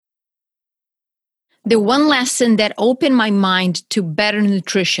The one lesson that opened my mind to better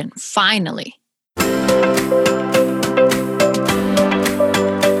nutrition, finally.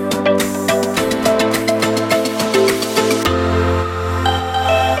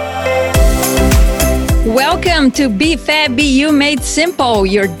 Welcome to Be Fab, Be You Made Simple,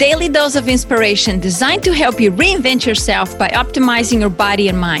 your daily dose of inspiration designed to help you reinvent yourself by optimizing your body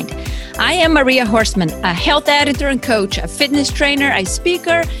and mind. I am Maria Horstman, a health editor and coach, a fitness trainer, a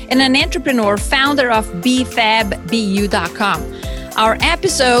speaker, and an entrepreneur, founder of BeFabBeYou.com. Our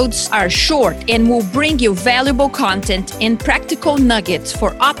episodes are short and will bring you valuable content and practical nuggets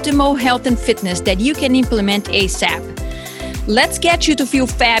for optimal health and fitness that you can implement ASAP. Let's get you to feel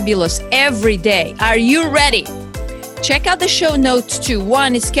fabulous every day. Are you ready? Check out the show notes too.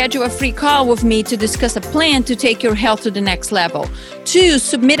 1, schedule a free call with me to discuss a plan to take your health to the next level. 2,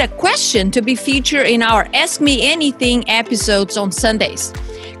 submit a question to be featured in our Ask Me Anything episodes on Sundays.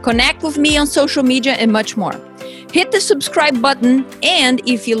 Connect with me on social media and much more. Hit the subscribe button, and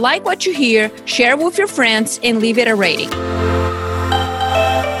if you like what you hear, share with your friends and leave it a rating.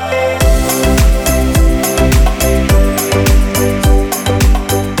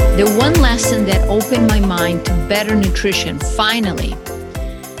 The one lesson that opened my mind to better nutrition, finally.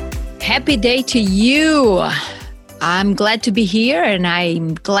 Happy day to you. I'm glad to be here, and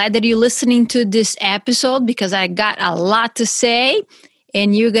I'm glad that you're listening to this episode because I got a lot to say,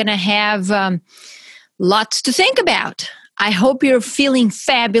 and you're going to have lots to think about. I hope you're feeling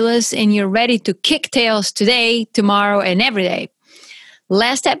fabulous and you're ready to kick tails today, tomorrow, and every day.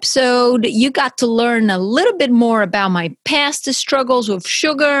 Last episode, you got to learn a little bit more about my past struggles with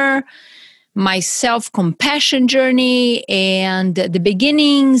sugar, my self-compassion journey, and the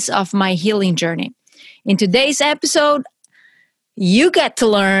beginnings of my healing journey. In today's episode, you get to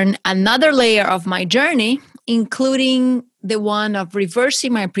learn another layer of my journey, including the one of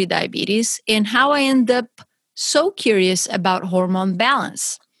reversing my prediabetes and how I end up so curious about hormone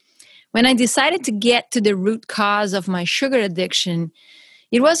balance. When I decided to get to the root cause of my sugar addiction,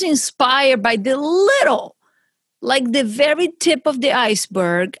 it was inspired by the very tip of the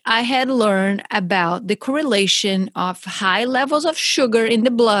iceberg. I had learned about the correlation of high levels of sugar in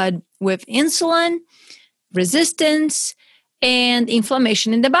the blood with insulin, resistance, and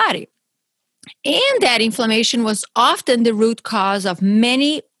inflammation in the body. And that inflammation was often the root cause of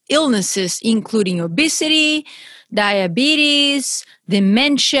many illnesses, including obesity, diabetes,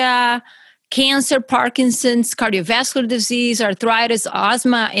 dementia, cancer, Parkinson's, cardiovascular disease, arthritis,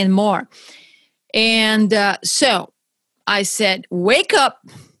 asthma, and more. And so I said, wake up.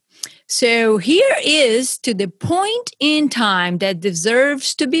 So here is to the point in time that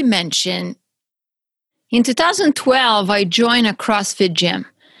deserves to be mentioned. In 2012, I joined a CrossFit gym.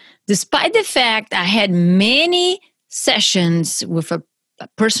 Despite the fact I had many sessions with a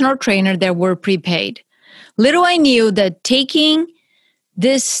personal trainer that were prepaid, little I knew that taking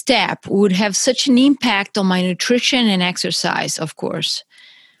this step would have such an impact on my nutrition and exercise, of course.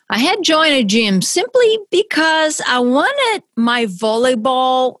 I had joined a gym simply because I wanted my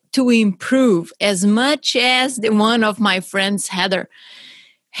volleyball to improve as much as the one of my friends, Heather.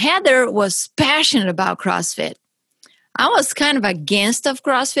 Heather was passionate about CrossFit. I was kind of against of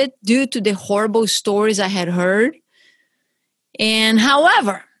CrossFit due to the horrible stories I had heard. And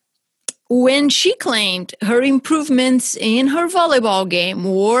however, when she claimed her improvements in her volleyball game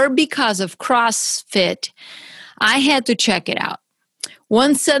were because of CrossFit, I had to check it out.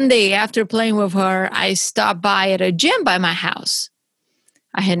 One Sunday after playing with her, I stopped by at a gym by my house.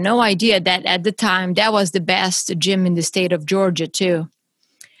 I had no idea that at the time that was the best gym in the state of Georgia too.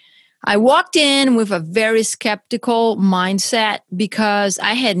 I walked in with a very skeptical mindset because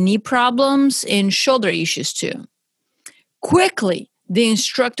I had knee problems and shoulder issues too. Quickly, the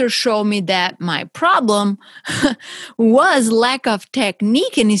instructor showed me that my problem was lack of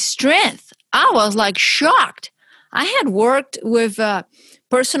technique and strength. I was shocked. I had worked with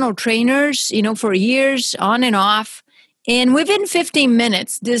personal trainers, for years on and off. And within 15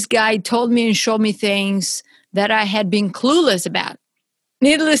 minutes, this guy told me and showed me things that I had been clueless about.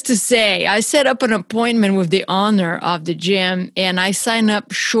 Needless to say, I set up an appointment with the owner of the gym and I signed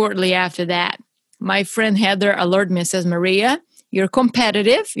up shortly after that. My friend Heather alerted me and says, Maria, you're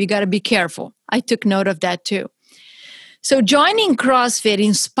competitive. You got to be careful. I took note of that too. So joining CrossFit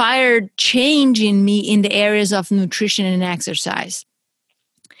inspired change in me in the areas of nutrition and exercise.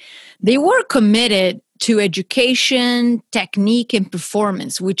 They were committed to education, technique, and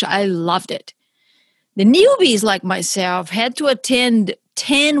performance, which I loved it. The newbies like myself had to attend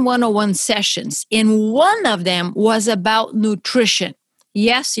 10 101 sessions, and one of them was about nutrition.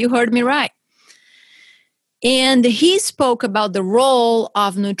 Yes, you heard me right. And he spoke about the role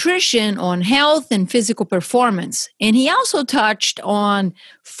of nutrition on health and physical performance. And he also touched on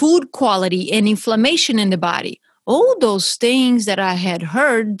food quality and inflammation in the body. All those things that I had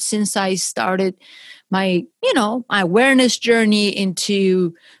heard since I started my awareness journey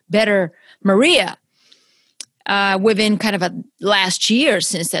into Better Maria within kind of a last year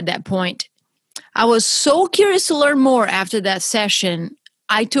since at that point. I was so curious to learn more after that session.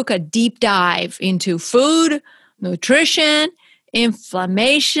 I took a deep dive into food, nutrition,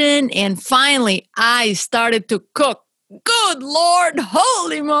 inflammation, and finally, I started to cook. Good Lord,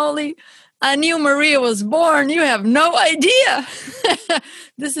 holy moly. I knew Maria was born. You have no idea.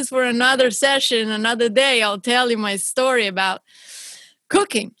 This is for another session, another day. I'll tell you my story about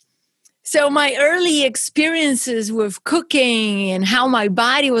cooking. So my early experiences with cooking and how my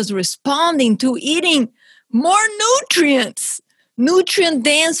body was responding to eating more nutrients.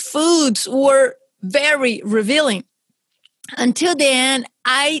 Nutrient-dense foods were very revealing. Until then,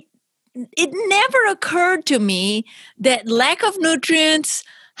 it never occurred to me that lack of nutrients,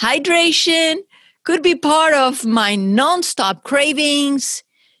 hydration could be part of my nonstop cravings,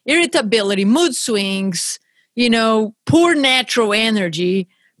 irritability, mood swings, poor natural energy,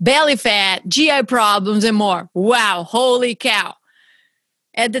 belly fat, GI problems, and more. Wow, holy cow.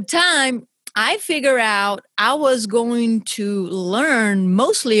 At the time, I figured out I was going to learn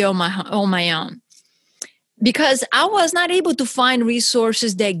mostly on my own because I was not able to find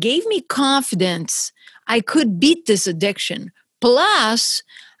resources that gave me confidence I could beat this addiction. Plus,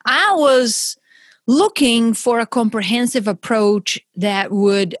 I was looking for a comprehensive approach that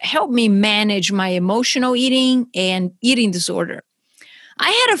would help me manage my emotional eating and eating disorder. I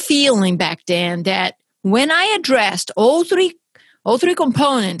had a feeling back then that when I addressed all three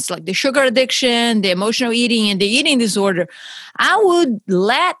components, like the sugar addiction, the emotional eating, and the eating disorder, I would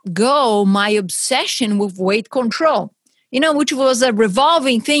let go my obsession with weight control, which was a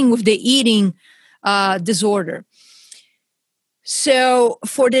revolving thing with the eating disorder. So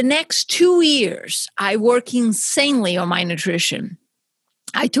for the next 2 years, I worked insanely on my nutrition.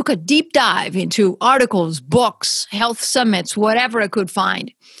 I took a deep dive into articles, books, health summits, whatever I could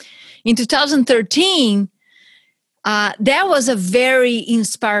find. In 2013, that was a very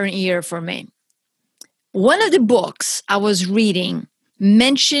inspiring year for me. One of the books I was reading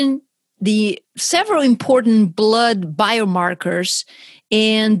mentioned the several important blood biomarkers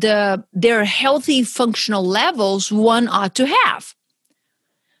and their healthy functional levels one ought to have.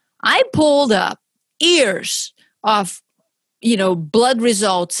 I pulled up years of blood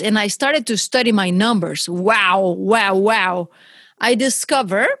results and I started to study my numbers. Wow. I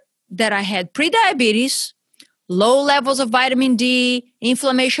discovered that I had prediabetes, low levels of vitamin D,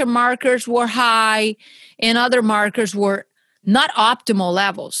 inflammation markers were high, and other markers were not optimal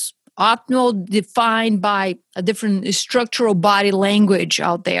levels. Optimal defined by a different structural body language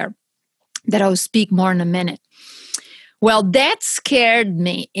out there that I'll speak more in a minute. Well, that scared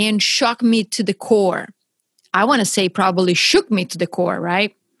me and shocked me to the core. I want to say probably shook me to the core,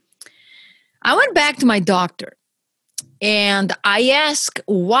 right? I went back to my doctor and I asked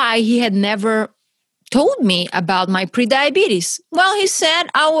why he had never told me about my prediabetes. Well, he said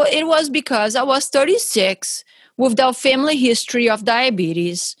it was because I was 36 without family history of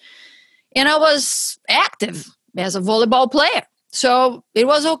diabetes and I was active as a volleyball player. So it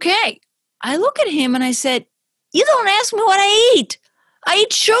was okay. I look at him and I said, "You don't ask me what I eat. I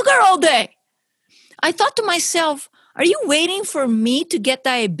eat sugar all day." I thought to myself, are you waiting for me to get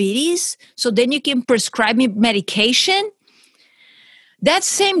diabetes so then you can prescribe me medication? That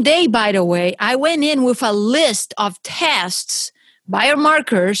same day, by the way, I went in with a list of tests,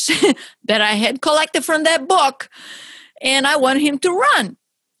 biomarkers that I had collected from that book, and I wanted him to run.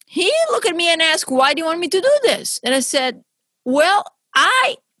 He looked at me and asked, "Why do you want me to do this?" And I said, "Well,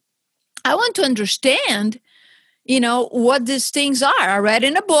 I want to understand, what these things are. I read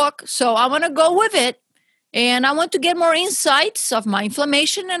in a book, so I want to go with it. And I want to get more insights of my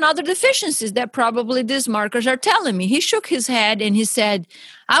inflammation and other deficiencies that probably these markers are telling me." He shook his head and he said,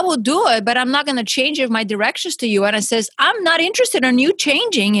 "I will do it, but I'm not going to change my directions to you." And I says, "I'm not interested in you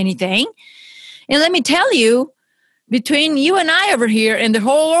changing anything. And let me tell you, between you and I over here and the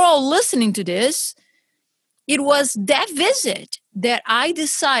whole world listening to this, it was that visit that I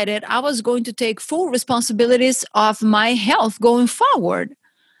decided I was going to take full responsibilities of my health going forward.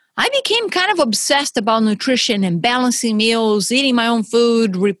 I became kind of obsessed about nutrition and balancing meals, eating my own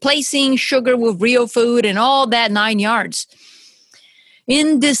food, replacing sugar with real food, and all that 9 yards.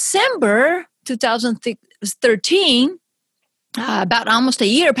 In December 2013, about almost a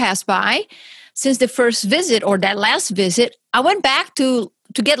year passed by since the first visit or that last visit. I went back to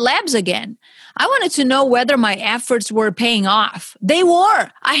to get labs again. I wanted to know whether my efforts were paying off. They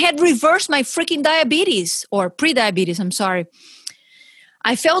were. I had reversed my freaking diabetes, or pre-diabetes, I'm sorry.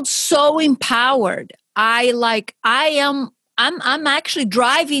 I felt so empowered. I'm actually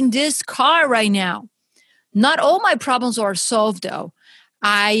driving this car right now. Not all my problems are solved though.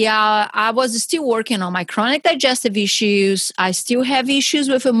 I was still working on my chronic digestive issues. I still have issues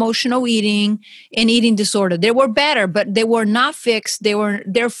with emotional eating and eating disorder. They were better, but they were not fixed.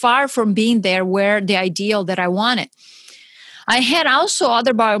 They're far from being there where the ideal that I wanted. I had also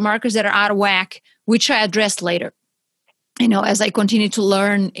other biomarkers that are out of whack, which I addressed later, as I continue to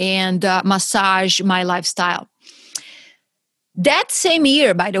learn and massage my lifestyle. That same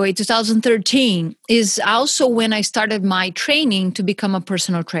year, by the way, 2013, is also when I started my training to become a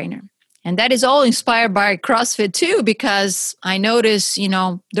personal trainer. And that is all inspired by CrossFit too, because I noticed,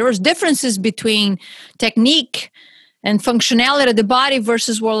 there was differences between technique and functionality of the body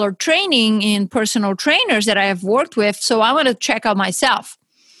versus warlord training in personal trainers that I have worked with. So I want to check out myself.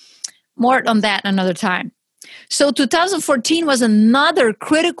 More on that another time. So 2014 was another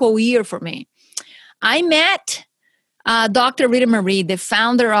critical year for me. I met Dr. Rita Marie, the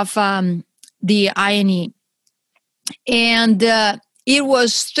founder of the INE. And it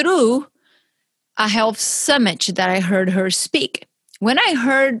was through a health summit that I heard her speak. When I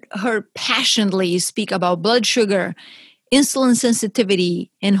heard her passionately speak about blood sugar, insulin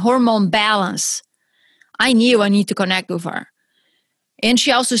sensitivity, and hormone balance, I knew I need to connect with her. And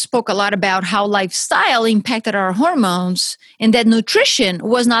she also spoke a lot about how lifestyle impacted our hormones and that nutrition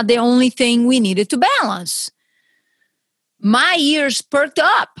was not the only thing we needed to balance. My ears perked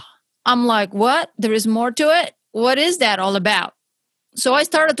up. I'm like, what? There is more to it? What is that all about? So I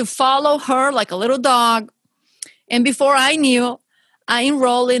started to follow her like a little dog. And before I knew, I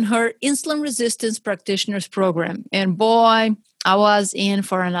enrolled in her insulin resistance practitioners program. And boy, I was in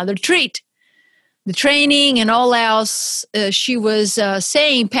for another treat. The training and all else she was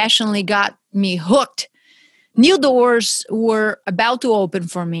saying passionately got me hooked. New doors were about to open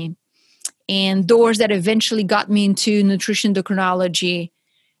for me. And doors that eventually got me into nutrition endocrinology.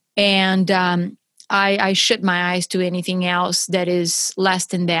 And I shut my eyes to anything else that is less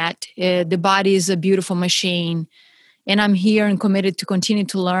than that. The body is a beautiful machine. And I'm here and committed to continue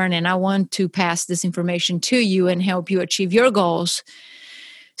to learn. And I want to pass this information to you and help you achieve your goals.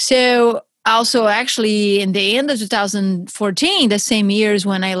 So also, actually, in the end of 2014, the same year is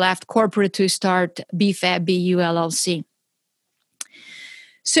when I left corporate to start BFAB BU LLC.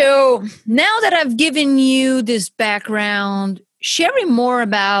 So now that I've given you this background, sharing more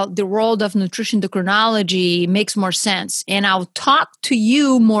about the world of nutrition endocrinology makes more sense. And I'll talk to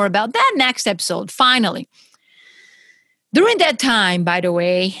you more about that next episode, finally. During that time, by the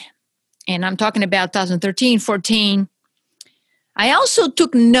way, and I'm talking about 2013, 14, I also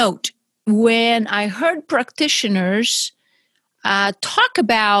took note when I heard practitioners talk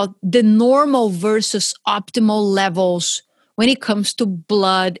about the normal versus optimal levels when it comes to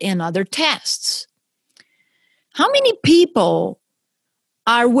blood and other tests. How many people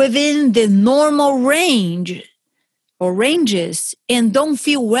are within the normal range or ranges and don't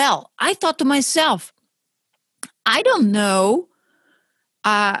feel well? I thought to myself, I don't know,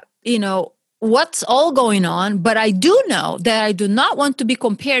 what's all going on, but I do know that I do not want to be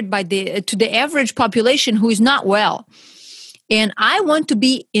compared to the average population who is not well. And I want to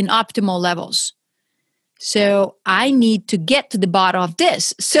be in optimal levels. So I need to get to the bottom of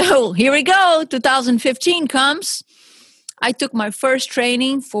this. So here we go. 2015 comes. I took my first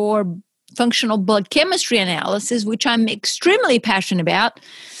training for functional blood chemistry analysis, which I'm extremely passionate about.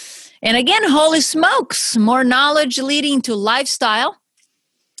 And again, holy smokes, more knowledge leading to lifestyle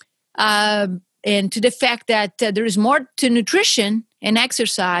and to the fact that there is more to nutrition and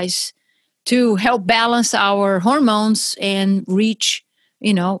exercise to help balance our hormones and reach,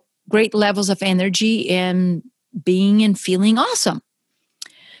 great levels of energy and being and feeling awesome.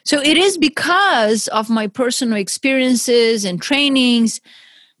 So it is because of my personal experiences and trainings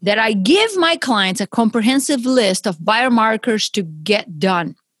that I give my clients a comprehensive list of biomarkers to get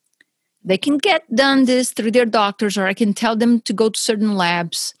done. They can get done this through their doctors, or I can tell them to go to certain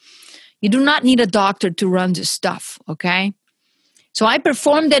labs. You do not need a doctor to run this stuff, okay? So I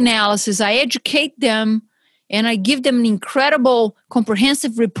perform the analysis, I educate them, and I give them an incredible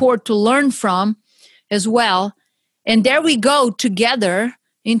comprehensive report to learn from as well. And there we go together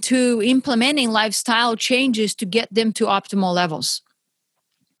into implementing lifestyle changes to get them to optimal levels.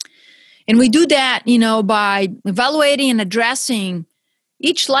 And we do that, by evaluating and addressing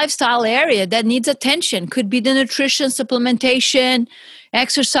each lifestyle area that needs attention. Could be the nutrition, supplementation,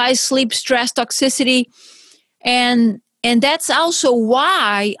 exercise, sleep, stress, toxicity. And And that's also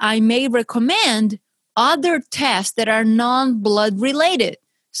why I may recommend other tests that are non-blood related,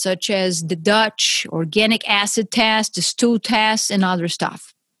 such as the Dutch organic acid test, the stool test, and other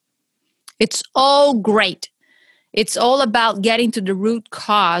stuff. It's all great. It's all about getting to the root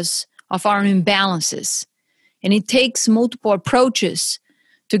cause of our imbalances. And it takes multiple approaches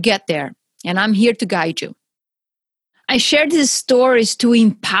to get there. And I'm here to guide you. I share these stories to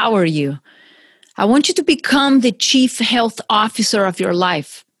empower you. I want you to become the chief health officer of your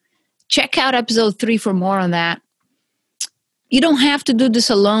life. Check out episode 3 for more on that. You don't have to do this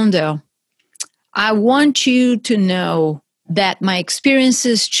alone, though. I want you to know that my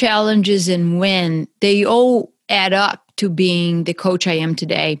experiences, challenges, and win, they all add up to being the coach I am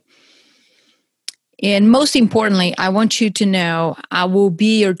today. And most importantly, I want you to know I will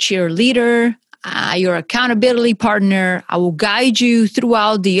be your cheerleader, your accountability partner. I will guide you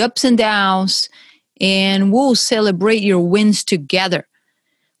throughout the ups and downs, and we'll celebrate your wins together.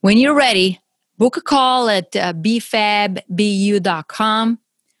 When you're ready, book a call at bfabbu.com.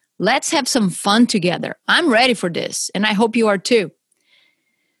 Let's have some fun together. I'm ready for this, and I hope you are too.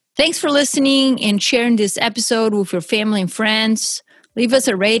 Thanks for listening and sharing this episode with your family and friends. Leave us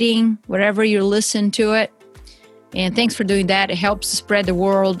a rating wherever you listen to it. And thanks for doing that. It helps spread the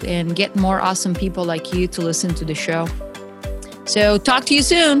word and get more awesome people like you to listen to the show. So talk to you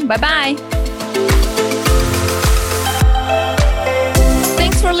soon. Bye-bye.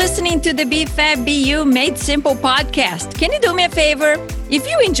 Thanks for listening to the BFABBU Made Simple podcast. Can you do me a favor? If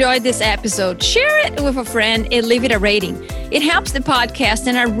you enjoyed this episode, share it with a friend and leave it a rating. It helps the podcast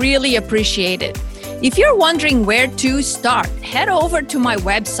and I really appreciate it. If you're wondering where to start, head over to my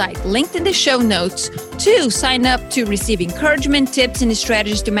website, linked in the show notes, to sign up to receive encouragement, tips, and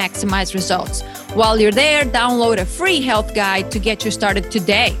strategies to maximize results. While you're there, download a free health guide to get you started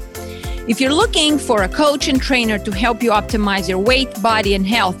today. If you're looking for a coach and trainer to help you optimize your weight, body, and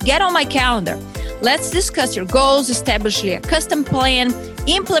health, get on my calendar. Let's discuss your goals, establish a custom plan,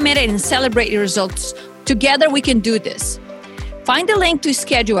 implement it, and celebrate your results. Together, we can do this. Find the link to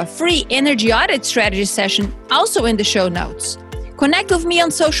schedule a free energy audit strategy session also in the show notes. Connect with me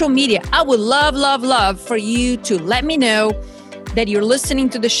on social media. I would love for you to let me know that you're listening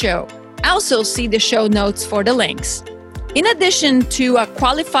to the show. Also, see the show notes for the links. In addition to a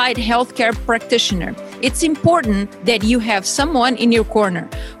qualified healthcare practitioner, it's important that you have someone in your corner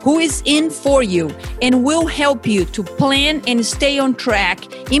who is in for you and will help you to plan and stay on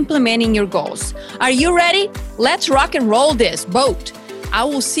track implementing your goals. Are you ready? Let's rock and roll this boat. I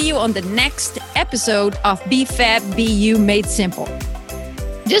will see you on the next episode of BFABBU Made Simple.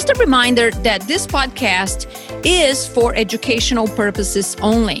 Just a reminder that this podcast is for educational purposes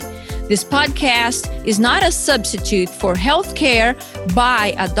only. This podcast is not a substitute for health care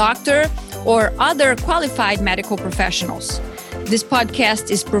by a doctor or other qualified medical professionals. This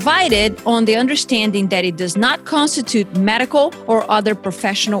podcast is provided on the understanding that it does not constitute medical or other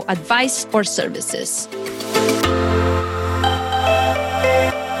professional advice or services.